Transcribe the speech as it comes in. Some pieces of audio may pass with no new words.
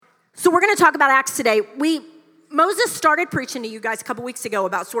So we're going to talk about Acts today. Moses started preaching to you guys a couple weeks ago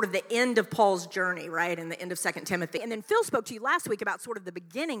about sort of the end of Paul's journey, right, and the end of 2 Timothy. And then Phil spoke to you last week about sort of the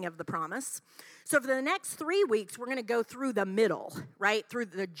beginning of the promise. So for the next 3 weeks, we're going to go through the middle, right, through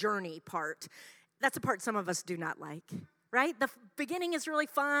the journey part. That's a part some of us do not like, right? The beginning is really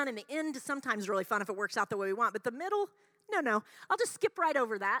fun, and the end is sometimes really fun if it works out the way we want. But the middle, no. I'll just skip right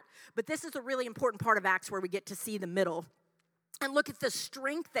over that. But this is a really important part of Acts where we get to see the middle and look at the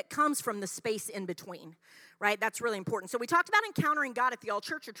strength that comes from the space in between, right? That's really important. So we talked about encountering God at the All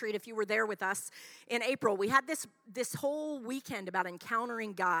Church Retreat. If you were there with us in April, we had this whole weekend about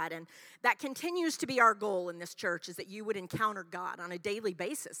encountering God, and that continues to be our goal in this church, is that you would encounter God on a daily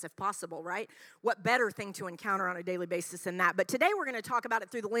basis, if possible, right? What better thing to encounter on a daily basis than that? But today we're going to talk about it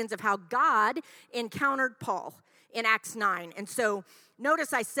through the lens of how God encountered Paul in Acts 9. And so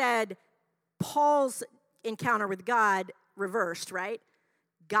notice I said Paul's encounter with God reversed, right?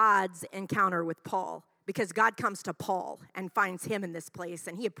 God's encounter with Paul, because God comes to Paul and finds him in this place,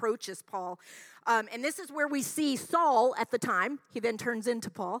 and he approaches Paul. And this is where we see Saul at the time, he then turns into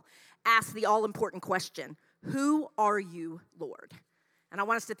Paul, ask the all-important question, who are you, Lord? And I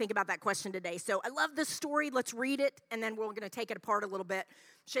want us to think about that question today. So I love this story. Let's read it, and then we're going to take it apart a little bit.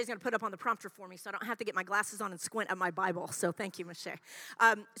 Shay's going to put up on the prompter for me so I don't have to get my glasses on and squint at my Bible. So thank you, Miss Shay.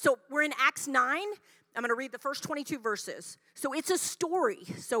 So we're in Acts 9. I'm going to read the first 22 verses. So it's a story.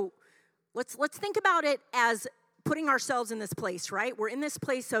 So let's think about it as putting ourselves in this place, right? We're in this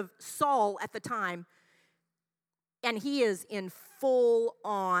place of Saul at the time, and he is in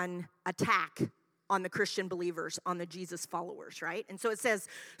full-on attack on the Christian believers, on the Jesus followers, right? And so it says,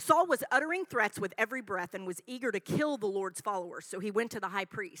 Saul was uttering threats with every breath and was eager to kill the Lord's followers. So he went to the high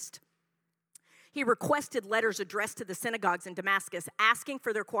priest. He requested letters addressed to the synagogues in Damascus, asking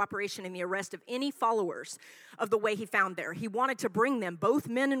for their cooperation in the arrest of any followers of the way he found there. He wanted to bring them, both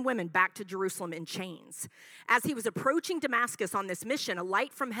men and women, back to Jerusalem in chains. As he was approaching Damascus on this mission, a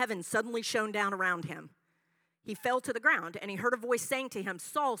light from heaven suddenly shone down around him. He fell to the ground, and he heard a voice saying to him,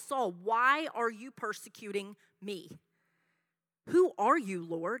 Saul, Saul, why are you persecuting me? Who are you,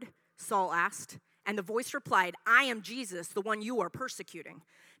 Lord? Saul asked. And the voice replied, I am Jesus, the one you are persecuting.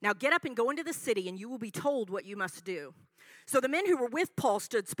 Now get up and go into the city, and you will be told what you must do. So the men who were with Paul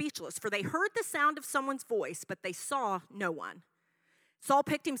stood speechless, for they heard the sound of someone's voice, but they saw no one. Saul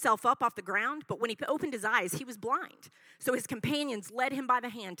picked himself up off the ground, but when he opened his eyes, he was blind. So his companions led him by the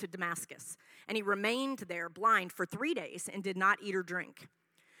hand to Damascus, and he remained there blind for 3 days and did not eat or drink.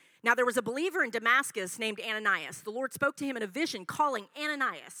 Now there was a believer in Damascus named Ananias. The Lord spoke to him in a vision, calling,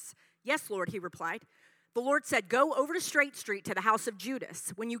 Ananias. Yes, Lord, he replied. The Lord said, go over to Straight Street to the house of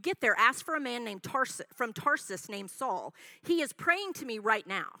Judas. When you get there, ask for a man named from Tarsus named Saul. He is praying to me right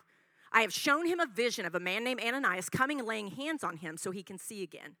now. I have shown him a vision of a man named Ananias coming and laying hands on him so he can see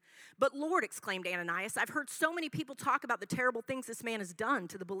again. But Lord, exclaimed Ananias, I've heard so many people talk about the terrible things this man has done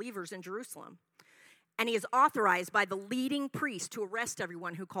to the believers in Jerusalem. And he is authorized by the leading priest to arrest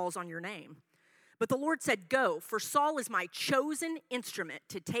everyone who calls on your name. But the Lord said, go, for Saul is my chosen instrument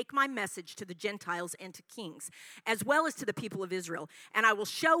to take my message to the Gentiles and to kings, as well as to the people of Israel. And I will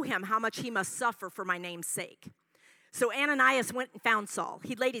show him how much he must suffer for my name's sake. So Ananias went and found Saul.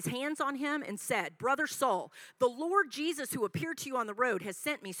 He laid his hands on him and said, Brother Saul, the Lord Jesus who appeared to you on the road has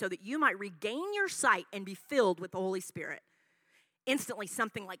sent me so that you might regain your sight and be filled with the Holy Spirit. Instantly,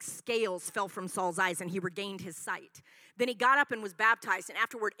 something like scales fell from Saul's eyes, and he regained his sight. Then he got up and was baptized, and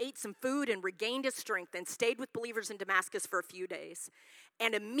afterward ate some food and regained his strength and stayed with believers in Damascus for a few days.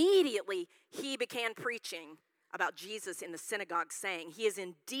 And immediately he began preaching about Jesus in the synagogue, saying, he is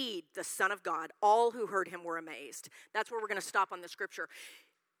indeed the Son of God. All who heard him were amazed. That's where we're going to stop on the scripture.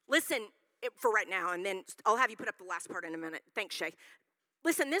 Listen for right now, and then I'll have you put up the last part in a minute. Thanks, Shay.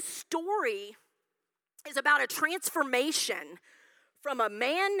 Listen, this story is about a transformation from a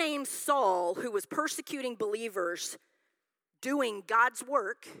man named Saul who was persecuting believers doing God's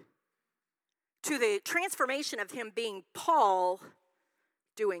work to the transformation of him being Paul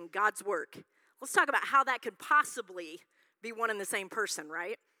doing God's work. Let's talk about how that could possibly be one and the same person,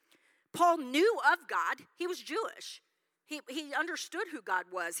 right? Paul knew of God. He was Jewish. He understood who God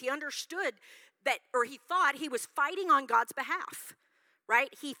was. He understood that, or he thought he was fighting on God's behalf,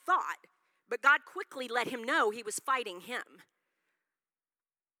 right? He thought, but God quickly let him know he was fighting him.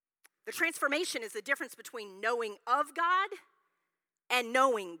 The transformation is the difference between knowing of God and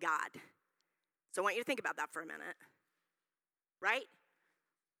knowing God. So I want you to think about that for a minute, right?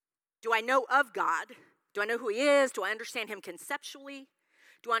 Do I know of God? Do I know who he is? Do I understand him conceptually?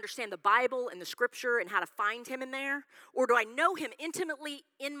 Do I understand the Bible and the scripture and how to find him in there? Or do I know him intimately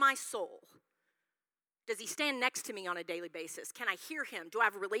in my soul? Does he stand next to me on a daily basis? Can I hear him? Do I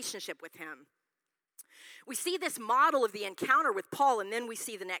have a relationship with him? We see this model of the encounter with Paul, and then we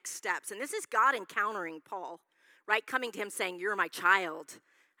see the next steps. And this is God encountering Paul, right? Coming to him saying, you're my child.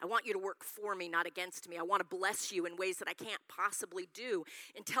 I want you to work for me, not against me. I want to bless you in ways that I can't possibly do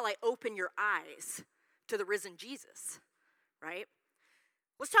until I open your eyes to the risen Jesus, right?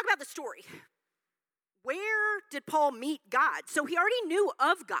 Let's talk about the story. Where did Paul meet God? So he already knew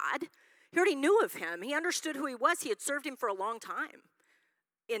of God. He already knew of him. He understood who he was. He had served him for a long time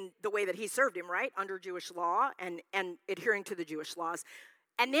in the way that he served him, right? Under Jewish law and adhering to the Jewish laws.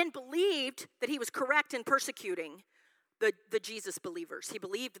 And then believed that he was correct in persecuting the Jesus believers. He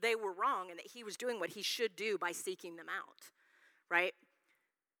believed they were wrong and that he was doing what he should do by seeking them out, right?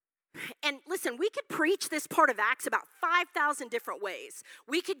 And listen, we could preach this part of Acts about 5,000 different ways.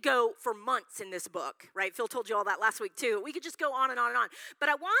 We could go for months in this book, right? Phil told you all that last week too. We could just go on and on and on. But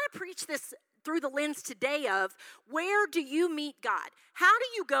I want to preach this through the lens today of where do you meet God? How do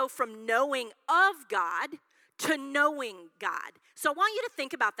you go from knowing of God to knowing God? So I want you to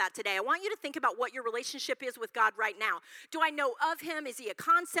think about that today. I want you to think about what your relationship is with God right now. Do I know of him? Is he a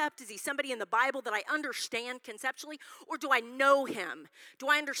concept? Is he somebody in the Bible that I understand conceptually? Or do I know him? Do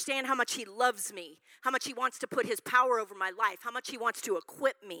I understand how much he loves me? How much he wants to put his power over my life? How much he wants to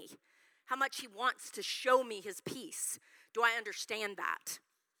equip me? How much he wants to show me his peace? Do I understand that?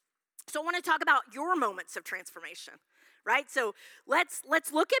 So I want to talk about your moments of transformation. Right? So let's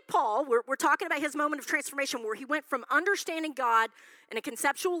look at Paul. We're talking about his moment of transformation where he went from understanding God in a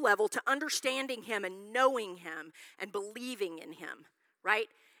conceptual level to understanding him and knowing him and believing in him, right?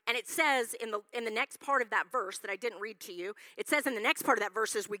 And it says in the next part of that verse that I didn't read to you, it says in the next part of that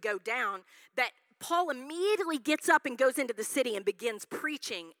verse as we go down that Paul immediately gets up and goes into the city and begins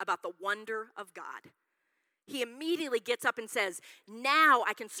preaching about the wonder of God. He immediately gets up and says, now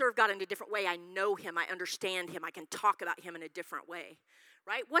I can serve God in a different way. I know him. I understand him. I can talk about him in a different way,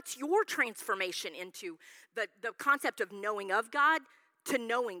 right? What's your transformation into the concept of knowing of God to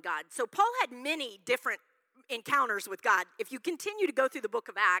knowing God? So Paul had many different encounters with God. If you continue to go through the book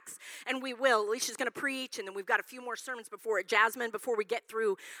of Acts, and we will, Alicia's going to preach, and then we've got a few more sermons before it, Jasmine, before we get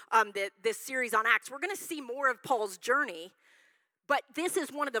through this series on Acts, we're going to see more of Paul's journey. But this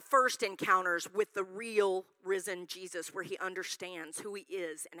is one of the first encounters with the real risen Jesus where he understands who he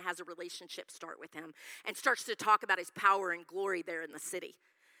is and has a relationship start with him and starts to talk about his power and glory there in the city.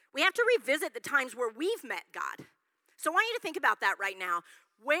 We have to revisit the times where we've met God. So I want you to think about that right now.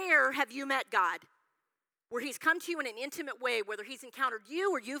 Where have you met God? Where he's come to you in an intimate way, whether he's encountered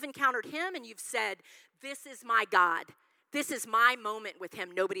you or you've encountered him and you've said, this is my God. This is my moment with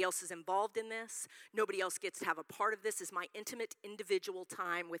him. Nobody else is involved in this. Nobody else gets to have a part of this. This is my intimate, individual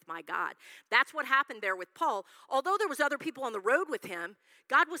time with my God. That's what happened there with Paul. Although there was other people on the road with him,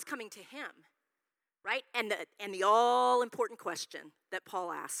 God was coming to him, right? And the all-important question that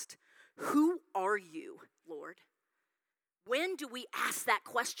Paul asked, who are you, Lord? When do we ask that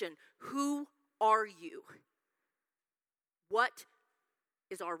question? Who are you? What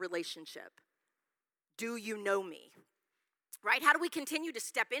is our relationship? Do you know me? Right? How do we continue to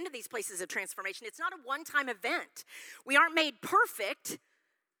step into these places of transformation? It's not a one-time event. We aren't made perfect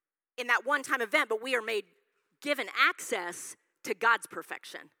in that one-time event, but we are given access to God's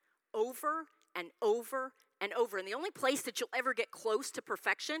perfection over and over and over. And the only place that you'll ever get close to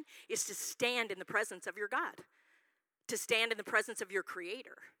perfection is to stand in the presence of your God, to stand in the presence of your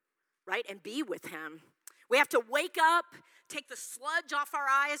Creator, right? And be with him. We have to wake up, take the sludge off our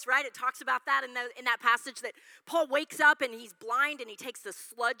eyes, right? It talks about that in that passage that Paul wakes up and he's blind and he takes the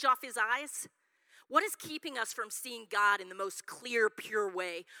sludge off his eyes. What is keeping us from seeing God in the most clear, pure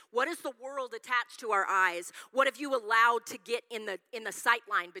way? What is the world attached to our eyes? What have you allowed to get in the sight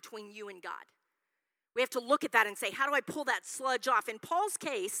line between you and God? We have to look at that and say, how do I pull that sludge off? In Paul's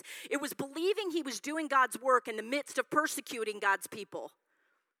case, it was believing he was doing God's work in the midst of persecuting God's people.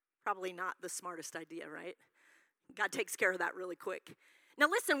 Probably not the smartest idea, right? God takes care of that really quick. Now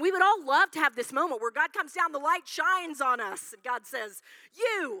listen, we would all love to have this moment where God comes down, the light shines on us, and God says,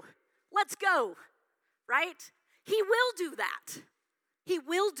 you, let's go, right? He will do that. He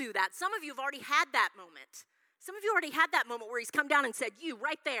will do that. Some of you have already had that moment. Some of you already had that moment where he's come down and said, you,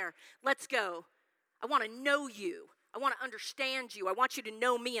 right there, let's go. I want to know you. I want to understand you. I want you to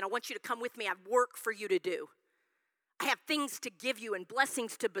know me, and I want you to come with me. I have work for you to do. I have things to give you and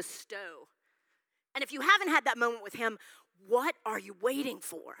blessings to bestow. And if you haven't had that moment with him, what are you waiting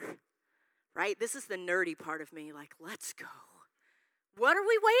for? Right? This is the nerdy part of me, like, let's go. What are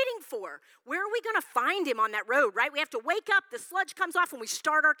we waiting for? Where are we going to find him on that road, right? We have to wake up, the sludge comes off, and we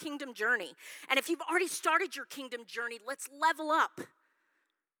start our kingdom journey. And if you've already started your kingdom journey, let's level up,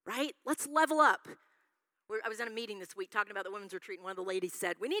 right? Let's level up. I was in a meeting this week talking about the women's retreat, and one of the ladies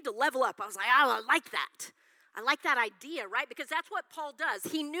said, we need to level up. I was like, oh, I like that. I like that idea, right? Because that's what Paul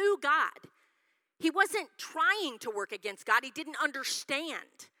does. He knew God. He wasn't trying to work against God. He didn't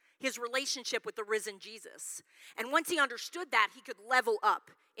understand his relationship with the risen Jesus. And once he understood that, he could level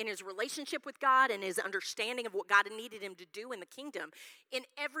up in his relationship with God and his understanding of what God needed him to do in the kingdom in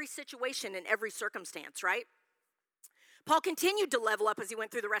every situation, in every circumstance, right? Paul continued to level up as he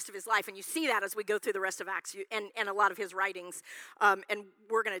went through the rest of his life, and you see that as we go through the rest of Acts and a lot of his writings, and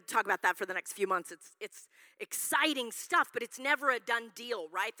we're going to talk about that for the next few months. It's exciting stuff, but it's never a done deal,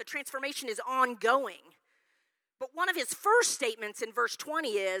 right? The transformation is ongoing. But one of his first statements in verse 20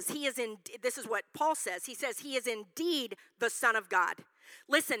 is, this is what Paul says. He says, he is indeed the Son of God.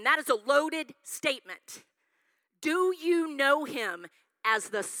 Listen, that is a loaded statement. Do you know him as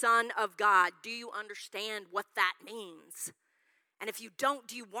the Son of God? Do you understand what that means? And if you don't,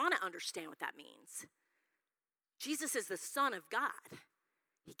 do you want to understand what that means? Jesus is the Son of God.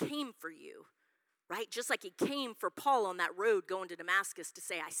 He came for you, right? Just like he came for Paul on that road going to Damascus to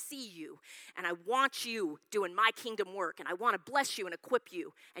say, I see you, and I want you doing my kingdom work, and I want to bless you and equip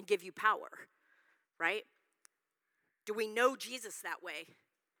you and give you power, right? Do we know Jesus that way?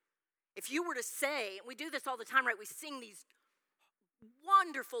 If you were to say, and we do this all the time, right? We sing these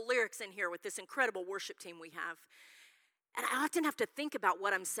wonderful lyrics in here with this incredible worship team we have. And I often have to think about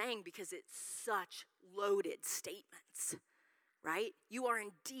what I'm saying because it's such loaded statements, right? You are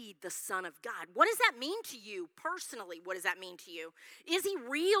indeed the Son of God. What does that mean to you personally? What does that mean to you? Is he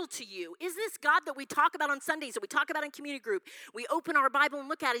real to you? Is this God that we talk about on Sundays, that we talk about in community group, we open our Bible and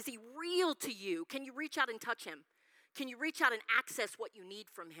look at, is he real to you? Can you reach out and touch him? Can you reach out and access what you need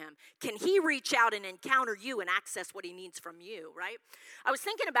from him? Can he reach out and encounter you and access what he needs from you, right? I was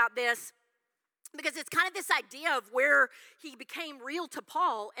thinking about this because it's kind of this idea of where he became real to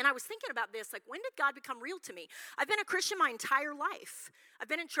Paul, and I was thinking about this, like, when did God become real to me? I've been a Christian my entire life. I've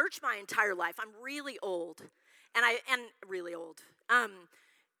been in church my entire life. I'm really old, and I've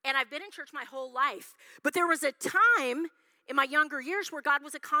been in church my whole life. But there was a time in my younger years where God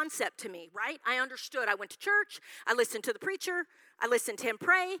was a concept to me, right? I understood. I went to church, I listened to the preacher, I listened to him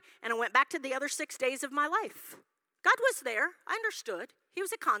pray, and I went back to the other 6 days of my life. God was there. I understood. He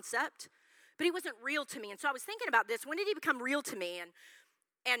was a concept, but he wasn't real to me. And so I was thinking about this. When did he become real to me?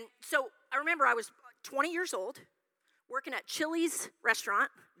 And so I remember I was 20 years old, working at Chili's restaurant,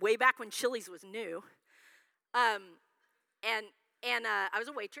 way back when Chili's was new. I was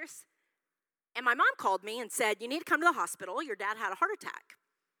a waitress. And my mom called me and said, you need to come to the hospital. Your dad had a heart attack.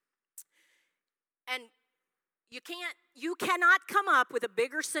 And you cannot come up with a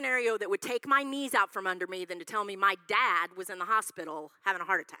bigger scenario that would take my knees out from under me than to tell me my dad was in the hospital having a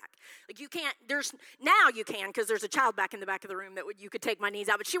heart attack. Like, you can't, now you can, because there's a child back in the back of the room that you could take my knees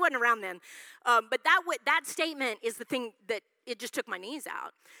out, but she wasn't around then. But that statement is the thing that it just took my knees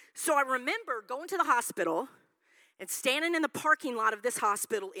out. So I remember going to the hospital and standing in the parking lot of this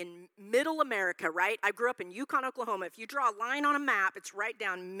hospital in middle America, right? I grew up in Yukon, Oklahoma. If you draw a line on a map, it's right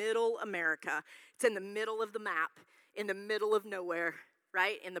down middle America. It's in the middle of the map, in the middle of nowhere,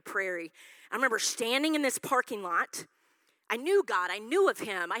 right? In the prairie. I remember standing in this parking lot. I knew God. I knew of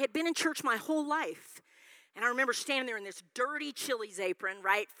him. I had been in church my whole life. And I remember standing there in this dirty Chili's apron,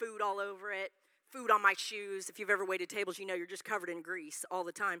 right? Food all over it. Food on my shoes. If you've ever waited tables, you know you're just covered in grease all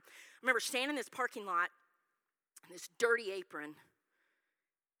the time. I remember standing in this parking lot, this dirty apron.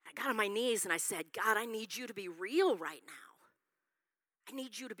 I got on my knees and I said, God, I need you to be real right now. I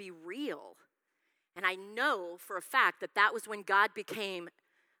need you to be real. And I know for a fact that was when God became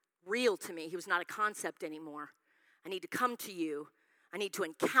real to me. He was not a concept anymore. I need to come to you. I need to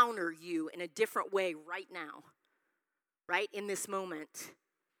encounter you in a different way right now, right in this moment.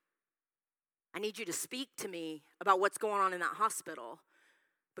 I need you to speak to me about what's going on in that hospital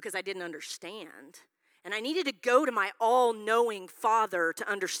because I didn't understand. And I needed to go to my all-knowing Father to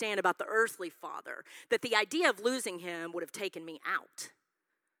understand about the earthly Father, that the idea of losing him would have taken me out,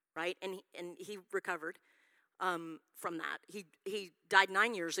 right? And he recovered from that. He died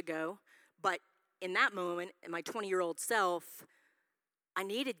 9 years ago, but in that moment, in my 20-year-old self, I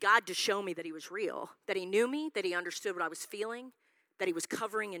needed God to show me that he was real, that he knew me, that he understood what I was feeling, that he was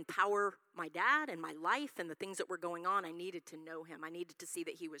covering in power my dad and my life and the things that were going on. I needed to know him. I needed to see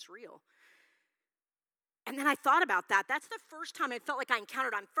that he was real. And then I thought about that. That's the first time I felt like I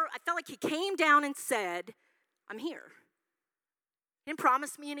encountered him. I felt like he came down and said, I'm here. He didn't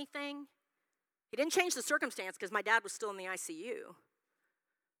promise me anything. He didn't change the circumstance because my dad was still in the ICU.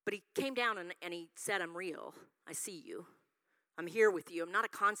 But he came down and he said, I'm real. I see you. I'm here with you. I'm not a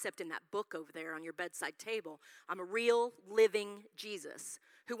concept in that book over there on your bedside table. I'm a real, living Jesus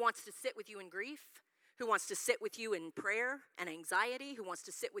who wants to sit with you in grief, who wants to sit with you in prayer and anxiety, who wants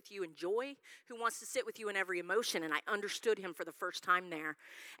to sit with you in joy, who wants to sit with you in every emotion. And I understood him for the first time there.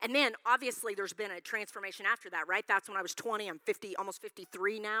 And then obviously there's been a transformation after that, right? That's when I was 20. I'm 50, almost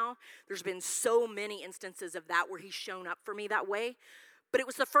 53 now. There's been so many instances of that where he's shown up for me that way. But it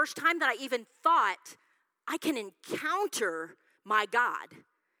was the first time that I even thought I can encounter my God.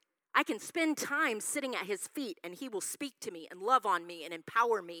 I can spend time sitting at his feet and he will speak to me and love on me and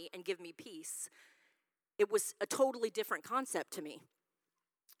empower me and give me peace. It was a totally different concept to me.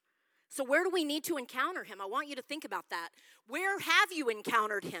 So where do we need to encounter him? I want you to think about that. Where have you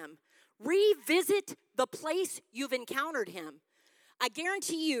encountered him? Revisit the place you've encountered him. I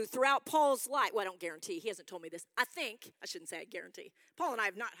guarantee you throughout Paul's life, well, I don't guarantee, he hasn't told me this. I shouldn't say I guarantee. Paul and I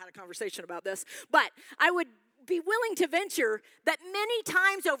have not had a conversation about this, but I would be willing to venture that many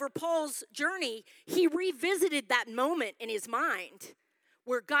times over Paul's journey, he revisited that moment in his mind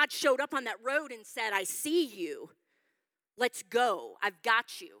where God showed up on that road and said, I see you. Let's go. I've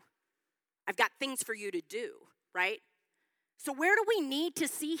got you. I've got things for you to do, right? So where do we need to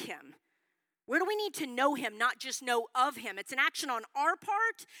see him? Where do we need to know him, not just know of him? It's an action on our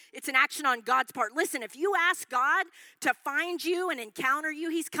part. It's an action on God's part. Listen, if you ask God to find you and encounter you,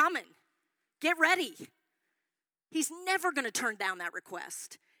 he's coming. Get ready. He's never going to turn down that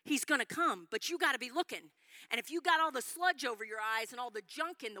request. He's going to come, but you got to be looking. And if you got all the sludge over your eyes and all the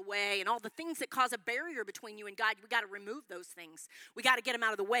junk in the way and all the things that cause a barrier between you and God, we got to remove those things. We got to get them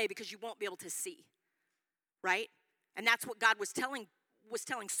out of the way because you won't be able to see, right? And that's what God was telling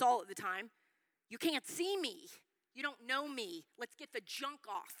Saul at the time. You can't see me. You don't know me. Let's get the junk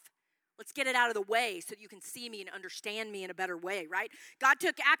off. Let's get it out of the way so that you can see me and understand me in a better way, right? God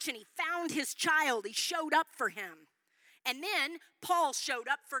took action. He found his child. He showed up for him. And then Paul showed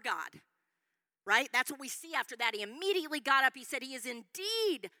up for God, right? That's what we see after that. He immediately got up. He said, he is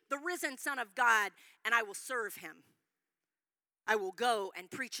indeed the risen Son of God, and I will serve him. I will go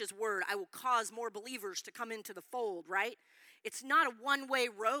and preach his word. I will cause more believers to come into the fold, right? It's not a one-way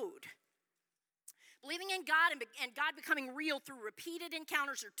road. Believing in God and God becoming real through repeated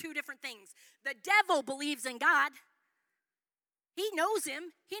encounters are two different things. The devil believes in God. He knows him.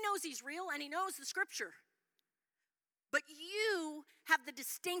 He knows he's real, and he knows the scripture. But you have the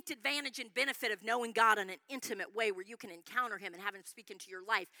distinct advantage and benefit of knowing God in an intimate way where you can encounter him and have him speak into your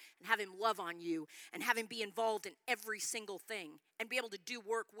life and have him love on you and have him be involved in every single thing and be able to do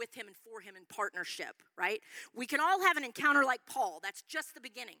work with him and for him in partnership, right? We can all have an encounter like Paul. That's just the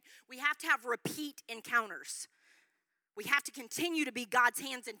beginning. We have to have repeat encounters. We have to continue to be God's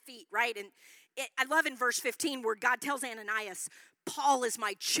hands and feet, right? And I love in verse 15 where God tells Ananias, Paul is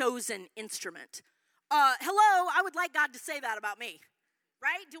my chosen instrument. Hello, I would like God to say that about me,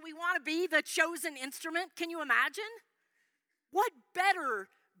 right? Do we want to be the chosen instrument? Can you imagine? What better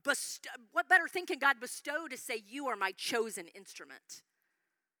thing can God bestow to say you are my chosen instrument?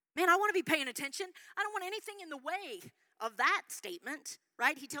 Man, I want to be paying attention. I don't want anything in the way of that statement,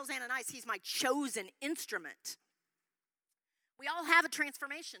 right? He tells Ananias he's my chosen instrument. We all have a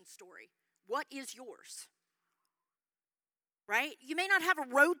transformation story. What is yours? Right? You may not have a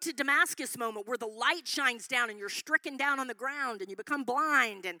road to Damascus moment where the light shines down and you're stricken down on the ground and you become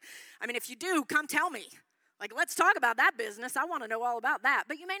blind. And I mean, if you do, come tell me. Like, let's talk about that business. I want to know all about that.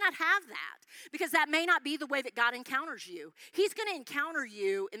 But you may not have that because that may not be the way that God encounters you. He's going to encounter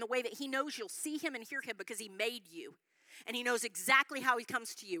you in the way that he knows you'll see him and hear him because he made you. And he knows exactly how he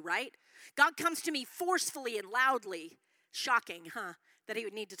comes to you, right? God comes to me forcefully and loudly. Shocking, huh? That he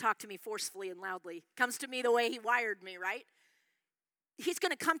would need to talk to me forcefully and loudly. Comes to me the way he wired me, right? He's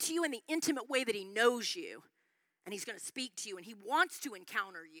going to come to you in the intimate way that he knows you. And he's going to speak to you. And he wants to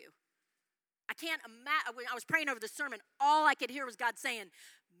encounter you. I can't imagine. When I was praying over the sermon, all I could hear was God saying,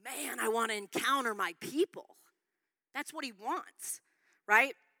 man, I want to encounter my people. That's what he wants,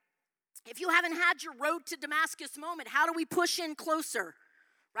 right? If you haven't had your road to Damascus moment, how do we push in closer,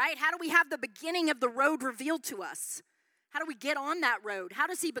 right? How do we have the beginning of the road revealed to us? How do we get on that road? How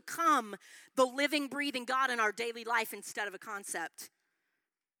does he become the living, breathing God in our daily life instead of a concept?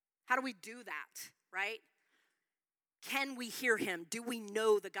 How do we do that, right? Can we hear him? Do we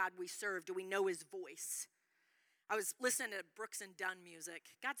know the God we serve? Do we know his voice? I was listening to Brooks and Dunn music.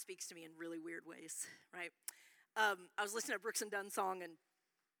 God speaks to me in really weird ways, right? I was listening to a Brooks and Dunn song, and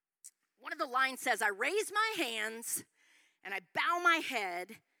one of the lines says, I raise my hands and I bow my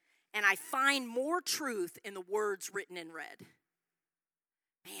head and I find more truth in the words written in red.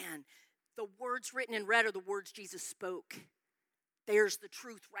 Man, the words written in red are the words Jesus spoke. There's the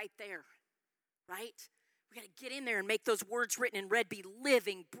truth right there, right? We got to get in there and make those words written in red be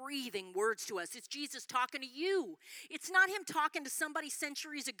living, breathing words to us. It's Jesus talking to you. It's not him talking to somebody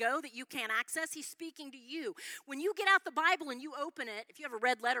centuries ago that you can't access. He's speaking to you. When you get out the Bible and you open it, if you have a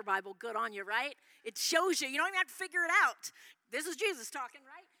red letter Bible, good on you, right? It shows you. You don't even have to figure it out. This is Jesus talking,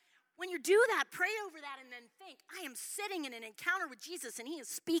 right? When you do that, pray over that and then think, I am sitting in an encounter with Jesus and he is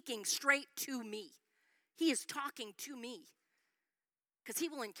speaking straight to me. He is talking to me. Because he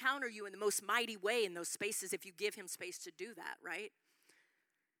will encounter you in the most mighty way in those spaces if you give him space to do that, right?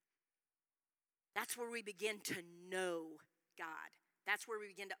 That's where we begin to know God. That's where we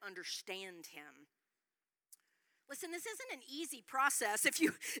begin to understand him. Listen, this isn't an easy process. If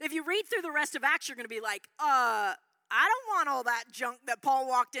you read through the rest of Acts, you're going to be like, I don't want all that junk that Paul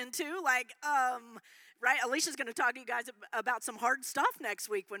walked into. Right? Alicia's going to talk to you guys about some hard stuff next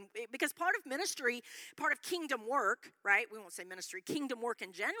week because part of ministry, part of kingdom work, right? We won't say ministry, kingdom work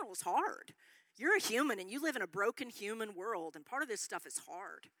in general is hard. You're a human and you live in a broken human world, and part of this stuff is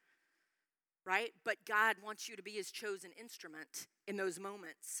hard, right? But God wants you to be his chosen instrument in those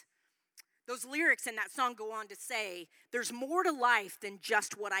moments. Those lyrics in that song go on to say, there's more to life than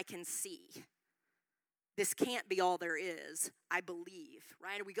just what I can see. This can't be all there is, I believe,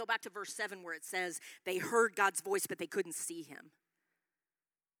 right? And we go back to verse 7 where it says they heard God's voice, but they couldn't see him.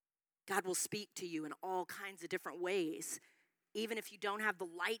 God will speak to you in all kinds of different ways. Even if you don't have the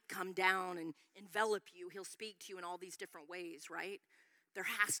light come down and envelop you, he'll speak to you in all these different ways, right? There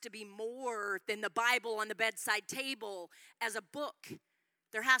has to be more than the Bible on the bedside table as a book.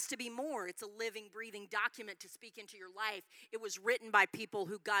 There has to be more. It's a living, breathing document to speak into your life. It was written by people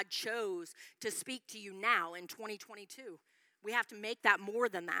who God chose to speak to you now in 2022. We have to make that more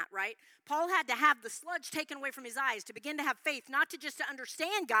than that, right? Paul had to have the sludge taken away from his eyes to begin to have faith, not to just to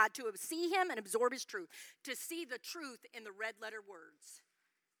understand God, to see him and absorb his truth, to see the truth in the red letter words.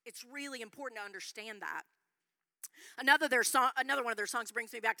 It's really important to understand that. Another one of their songs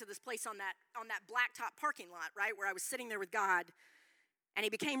brings me back to this place on that blacktop parking lot, right, where I was sitting there with God. And he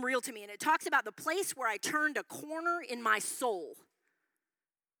became real to me. And it talks about the place where I turned a corner in my soul.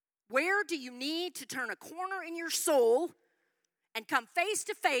 Where do you need to turn a corner in your soul and come face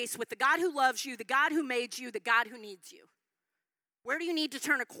to face with the God who loves you, the God who made you, the God who needs you? Where do you need to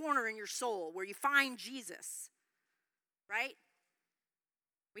turn a corner in your soul where you find Jesus, right?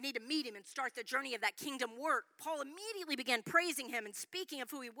 We need to meet him and start the journey of that kingdom work. Paul immediately began praising him and speaking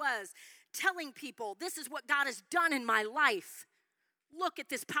of who he was, telling people, this is what God has done in my life. Look at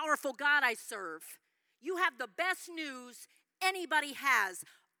this powerful God I serve. You have the best news anybody has.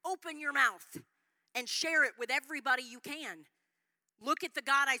 Open your mouth and share it with everybody you can. Look at the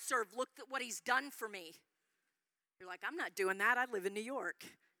God I serve. Look at what he's done for me. You're like, I'm not doing that. I live in New York.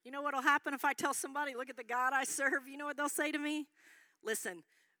 You know what will happen if I tell somebody, look at the God I serve? You know what they'll say to me? Listen,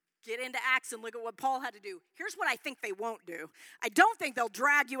 get into Acts and look at what Paul had to do. Here's what I think they won't do. I don't think they'll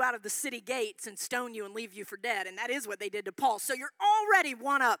drag you out of the city gates and stone you and leave you for dead. And that is what they did to Paul. So you're already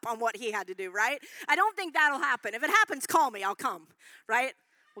one up on what he had to do, right? I don't think that'll happen. If it happens, call me. I'll come, right?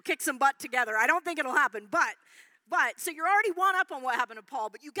 We'll kick some butt together. I don't think it'll happen. But so you're already one up on what happened to Paul.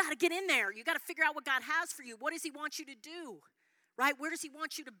 But you got to get in there. You got to figure out what God has for you. What does he want you to do? Right? Where does he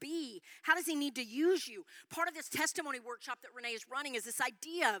want you to be? How does he need to use you? Part of this testimony workshop that Renee is running is this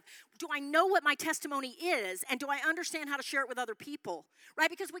idea of, do I know what my testimony is? And do I understand how to share it with other people? Right?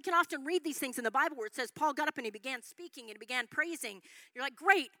 Because we can often read these things in the Bible where it says, Paul got up and he began speaking and he began praising. You're like,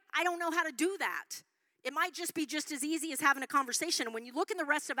 great, I don't know how to do that. It might just be just as easy as having a conversation. And when you look in the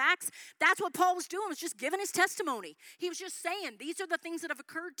rest of Acts, that's what Paul was doing, was just giving his testimony. He was just saying, these are the things that have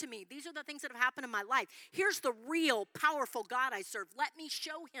occurred to me. These are the things that have happened in my life. Here's the real, powerful God I serve. Let me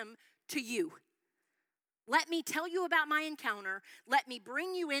show him to you. Let me tell you about my encounter. Let me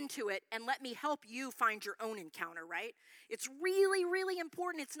bring you into it, and let me help you find your own encounter, right? It's really, really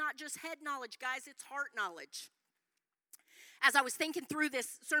important. It's not just head knowledge, guys. It's heart knowledge. As I was thinking through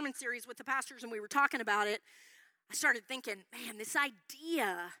this sermon series with the pastors and we were talking about it, I started thinking, man, this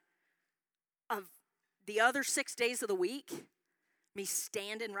idea of the other 6 days of the week, me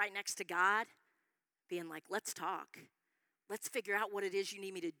standing right next to God, being like, let's talk. Let's figure out what it is you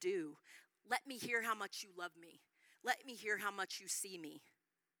need me to do. Let me hear how much you love me. Let me hear how much you see me.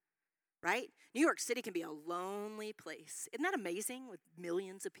 Right? New York City can be a lonely place. Isn't that amazing with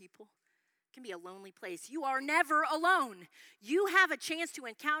millions of people? Can be a lonely place. You are never alone. You have a chance to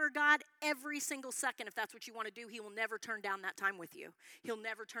encounter God every single second. If that's what you want to do, he will never turn down that time with you. He'll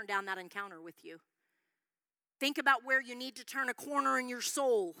never turn down that encounter with you. Think about where you need to turn a corner in your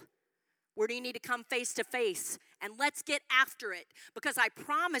soul. Where do you need to come face to face? And let's get after it. Because I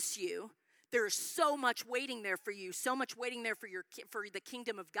promise you, There's so much waiting there for you, so much waiting there for the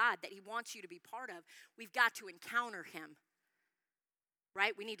kingdom of God that he wants you to be part of. We've got to encounter him,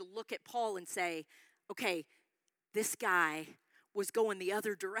 right? We need to look at Paul and say, okay, this guy was going the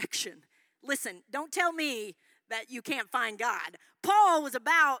other direction. Listen, don't tell me that you can't find God. Paul was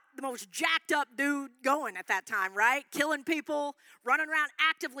about the most jacked up dude going at that time, right? Killing people, running around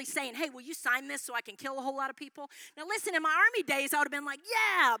actively saying, hey, will you sign this so I can kill a whole lot of people? Now listen, in my army days, I would have been like,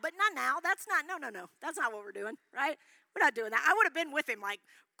 yeah, but not now. That's not, no. That's not what we're doing, right? We're not doing that. I would have been with him like,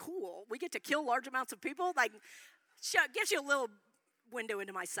 cool, we get to kill large amounts of people? Like, gives you a little window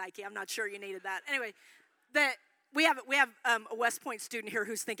into my psyche. I'm not sure you needed that. Anyway, we have a West Point student here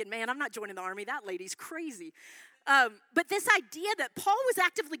who's thinking, man, I'm not joining the army. That lady's crazy. But this idea that Paul was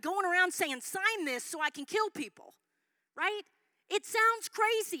actively going around saying, sign this so I can kill people, right? It sounds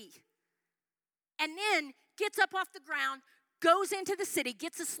crazy. And then gets up off the ground, goes into the city,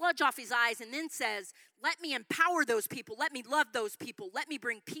 gets the sludge off his eyes, and then says, let me empower those people. Let me love those people. Let me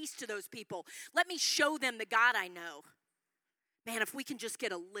bring peace to those people. Let me show them the God I know. Man, if we can just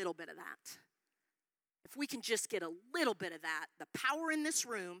get a little bit of that. If we can just get a little bit of that, the power in this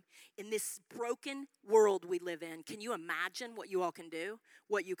room, in this broken world we live in, can you imagine what you all can do?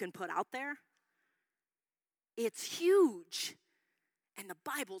 What you can put out there? It's huge. And the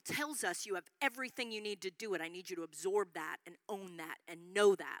Bible tells us you have everything you need to do it. I need you to absorb that and own that and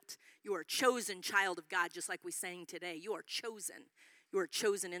know that. You are a chosen child of God, just like we sang today. You are chosen. You are a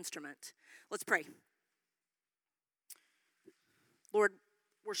chosen instrument. Let's pray. Lord,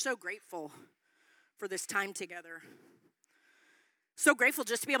 we're so grateful for this time together. So grateful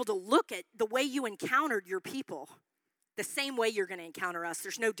just to be able to look at the way you encountered your people, the same way you're going to encounter us.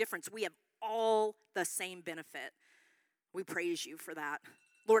 There's no difference. We have all the same benefit. We praise you for that.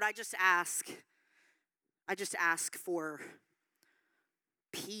 Lord, I just ask for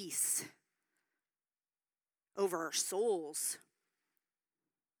peace over our souls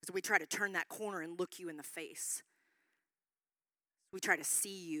as we try to turn that corner and look you in the face. We try to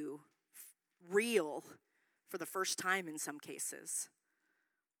see you real for the first time in some cases.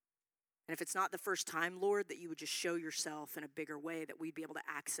 And if it's not the first time, Lord, that you would just show yourself in a bigger way, that we'd be able to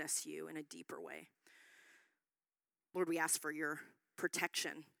access you in a deeper way. Lord, we ask for your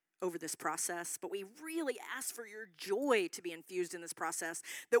protection over this process, but we really ask for your joy to be infused in this process,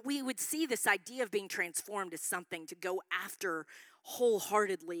 that we would see this idea of being transformed as something to go after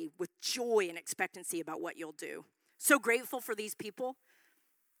wholeheartedly with joy and expectancy about what you'll do. So grateful for these people.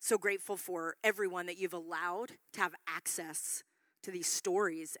 So grateful for everyone that you've allowed to have access to these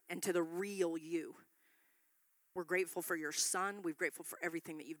stories and to the real you. We're grateful for your son. We're grateful for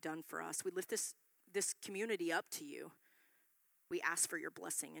everything that you've done for us. We lift this community up to you. We ask for your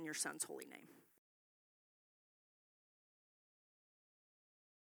blessing in your son's holy name.